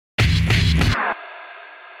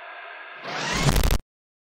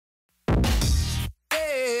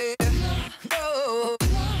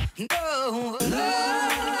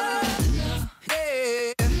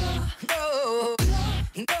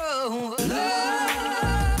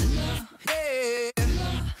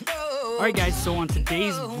Alright guys, so on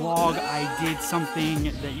today's vlog I did something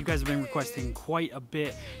that you guys have been requesting quite a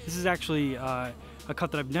bit. This is actually a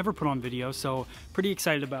cut that I've never put on video, so pretty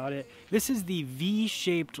excited about it. This is the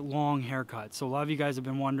V-shaped long haircut. So a lot of you guys have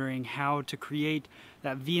been wondering how to create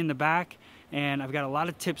that V in the back, and I've got a lot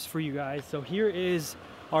of tips for you guys. So here is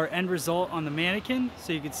our end result on the mannequin.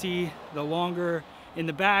 So you can see the longer in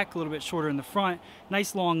the back, a little bit shorter in the front.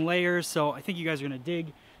 Nice long layers, so I think you guys are gonna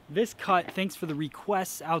dig this cut. Thanks for the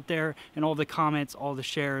requests out there and all the comments, all the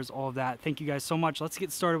shares, all of that. Thank you guys so much. Let's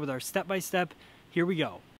get started with our step-by-step. Here we go.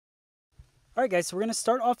 All right guys, so we're gonna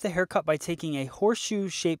start off the haircut by taking a horseshoe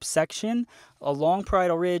shaped section along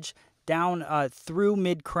parietal ridge, down through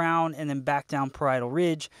mid-crown, and then back down parietal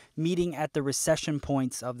ridge, meeting at the recession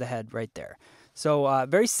points of the head right there. So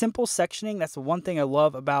very simple sectioning. That's the one thing I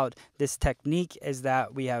love about this technique, is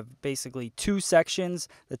that we have basically two sections,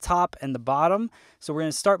 the top and the bottom. So we're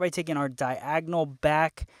going to start by taking our diagonal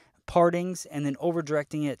back partings and then over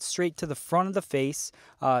directing it straight to the front of the face,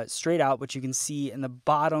 straight out, which you can see in the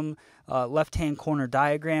bottom left hand corner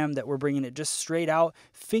diagram that we're bringing it just straight out.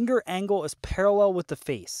 Finger angle is parallel with the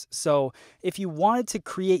face. So if you wanted to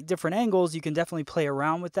create different angles, you can definitely play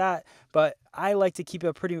around with that, but I like to keep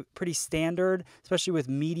it pretty standard, especially with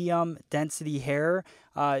medium density hair.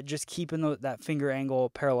 Just keeping that finger angle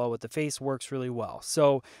parallel with the face works really well.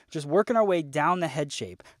 So just working our way down the head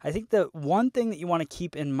shape. I think the one thing that you want to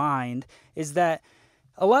keep in mind is that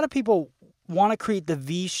a lot of people want to create the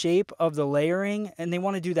V shape of the layering, and they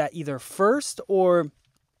want to do that either first, or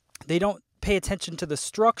they don't pay attention to the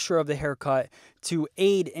structure of the haircut to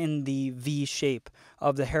aid in the V shape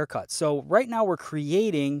of the haircut. So right now we're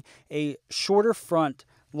creating a shorter front,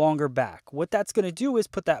 longer back. What that's going to do is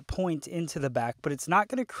put that point into the back, but it's not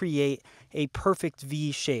going to create a perfect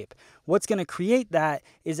V shape. What's going to create that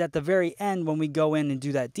is at the very end when we go in and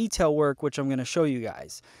do that detail work, which I'm going to show you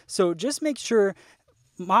guys. So just make sure.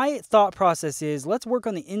 My thought process is, let's work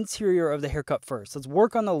on the interior of the haircut first. Let's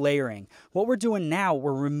work on the layering. What we're doing now,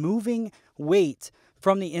 we're removing weight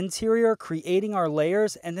from the interior, creating our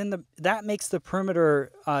layers, and then that makes the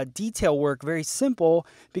perimeter detail work very simple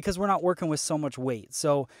because we're not working with so much weight.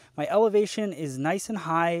 So my elevation is nice and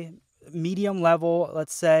high, medium level,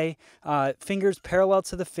 let's say, fingers parallel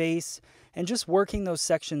to the face, and just working those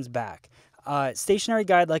sections back. Stationary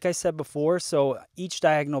guide, like I said before, so each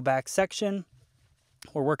diagonal back section,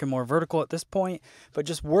 we're working more vertical at this point, but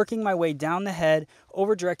just working my way down the head,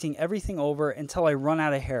 over directing everything over until I run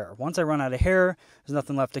out of hair. Once I run out of hair, there's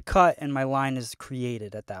nothing left to cut, and my line is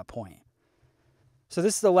created at that point. So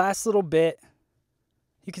this is the last little bit.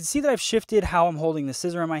 You can see that I've shifted how I'm holding the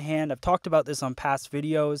scissor in my hand. I've talked about this on past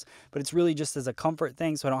videos, but it's really just as a comfort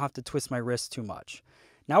thing so I don't have to twist my wrist too much.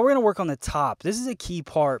 Now we're going to work on the top. This is a key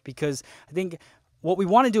part because I think what we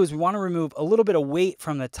want to do is we want to remove a little bit of weight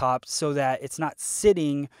from the top so that it's not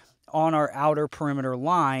sitting on our outer perimeter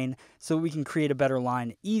line, so we can create a better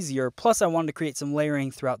line easier. Plus I wanted to create some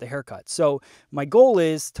layering throughout the haircut. So my goal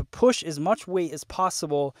is to push as much weight as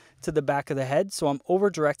possible to the back of the head. So I'm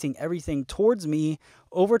over directing everything towards me,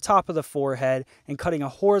 over top of the forehead, and cutting a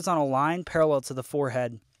horizontal line parallel to the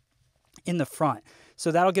forehead in the front.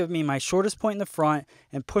 So that'll give me my shortest point in the front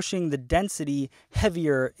and pushing the density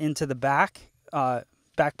heavier into the back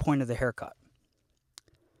point of the haircut.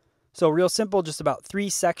 So real simple, just about 3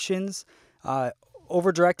 sections,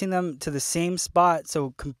 over directing them to the same spot.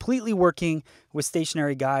 So completely working with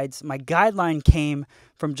stationary guides. My guideline came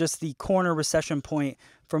from just the corner recession point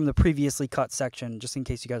from the previously cut section, just in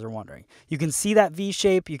case you guys are wondering. You can see that V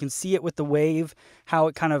shape. You can see it with the wave, how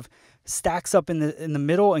it kind of stacks up in the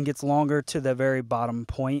middle and gets longer to the very bottom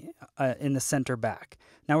point in the center back.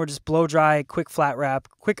 Now we're just blow dry, quick flat wrap,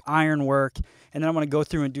 quick iron work, and then I'm going to go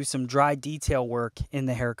through and do some dry detail work in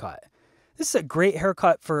the haircut. This is a great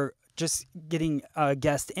haircut for just getting a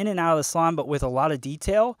guest in and out of the salon, but with a lot of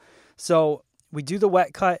detail. So we do the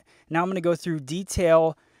wet cut. Now I'm going to go through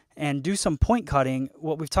detail and do some point cutting.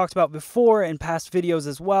 What we've talked about before in past videos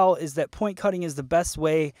as well is that point cutting is the best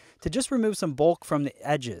way to just remove some bulk from the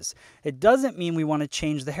edges. It doesn't mean we want to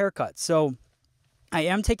change the haircut. So I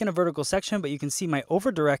am taking a vertical section, but you can see my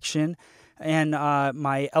over direction and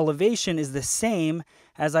my elevation is the same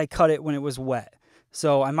as I cut it when it was wet.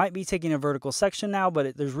 So I might be taking a vertical section now,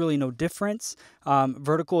 but there's really no difference.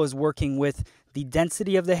 Vertical is working with the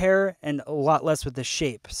density of the hair and a lot less with the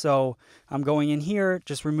shape. So I'm going in here,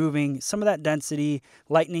 just removing some of that density,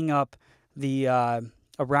 lightening up the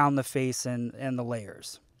around the face and the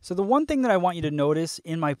layers. So the one thing that I want you to notice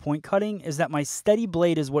in my point cutting is that my steady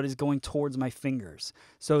blade is what is going towards my fingers.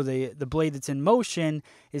 So the blade that's in motion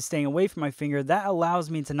is staying away from my finger. That allows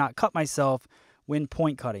me to not cut myself when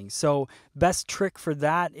point cutting. So best trick for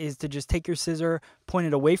that is to just take your scissor, point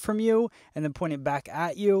it away from you, and then point it back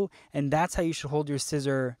at you. And that's how you should hold your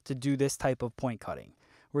scissor to do this type of point cutting.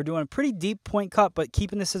 We're doing a pretty deep point cut, but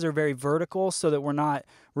keeping the scissor very vertical so that we're not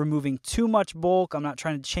removing too much bulk. I'm not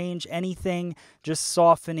trying to change anything, just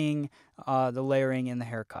softening the layering in the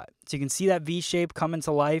haircut. So you can see that V shape come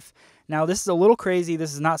into life. Now this is a little crazy.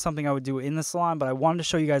 This is not something I would do in the salon, but I wanted to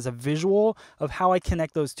show you guys a visual of how I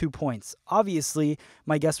connect those 2 points. Obviously,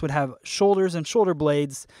 my guest would have shoulders and shoulder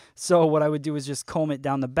blades, so what I would do is just comb it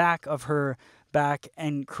down the back of her back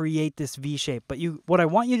and create this V shape. But what I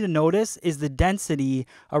want you to notice is the density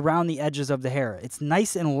around the edges of the hair. It's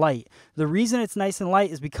nice and light. The reason it's nice and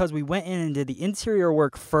light is because we went in and did the interior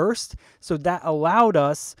work first, so that allowed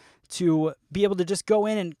us to be able to just go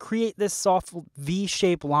in and create this soft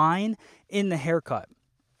V-shaped line in the haircut.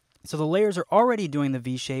 So the layers are already doing the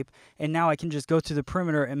V shape, and now I can just go through the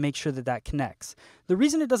perimeter and make sure that that connects. The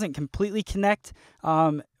reason it doesn't completely connect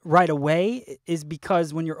right away is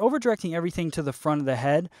because when you're over directing everything to the front of the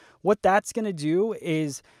head, what that's going to do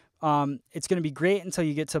is it's going to be great until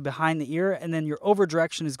you get to behind the ear, and then your over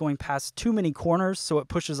direction is going past too many corners, so it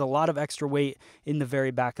pushes a lot of extra weight in the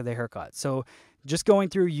very back of the haircut. So just going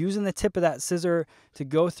through, using the tip of that scissor to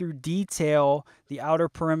go through detail the outer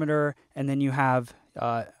perimeter, and then you have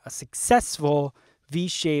a successful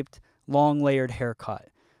V-shaped long layered haircut.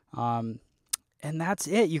 And that's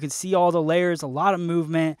it. You can see all the layers, a lot of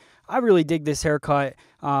movement. I really dig this haircut.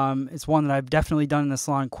 It's one that I've definitely done in the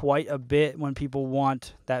salon quite a bit when people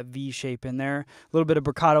want that V shape in there. A little bit of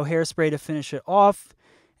Bricado hairspray to finish it off.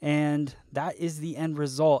 And that is the end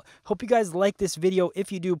result. Hope you guys like this video.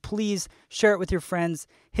 If you do, please share it with your friends,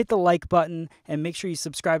 hit the like button, and make sure you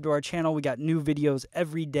subscribe to our channel. We got new videos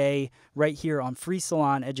every day right here on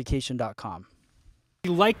freesaloneducation.com. If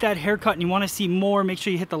you like that haircut and you want to see more, make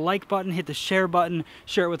sure you hit the like button, hit the share button,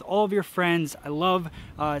 share it with all of your friends. I love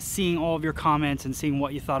seeing all of your comments and seeing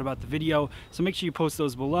what you thought about the video. So make sure you post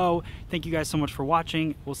those below. Thank you guys so much for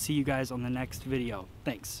watching. We'll see you guys on the next video.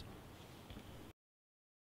 Thanks.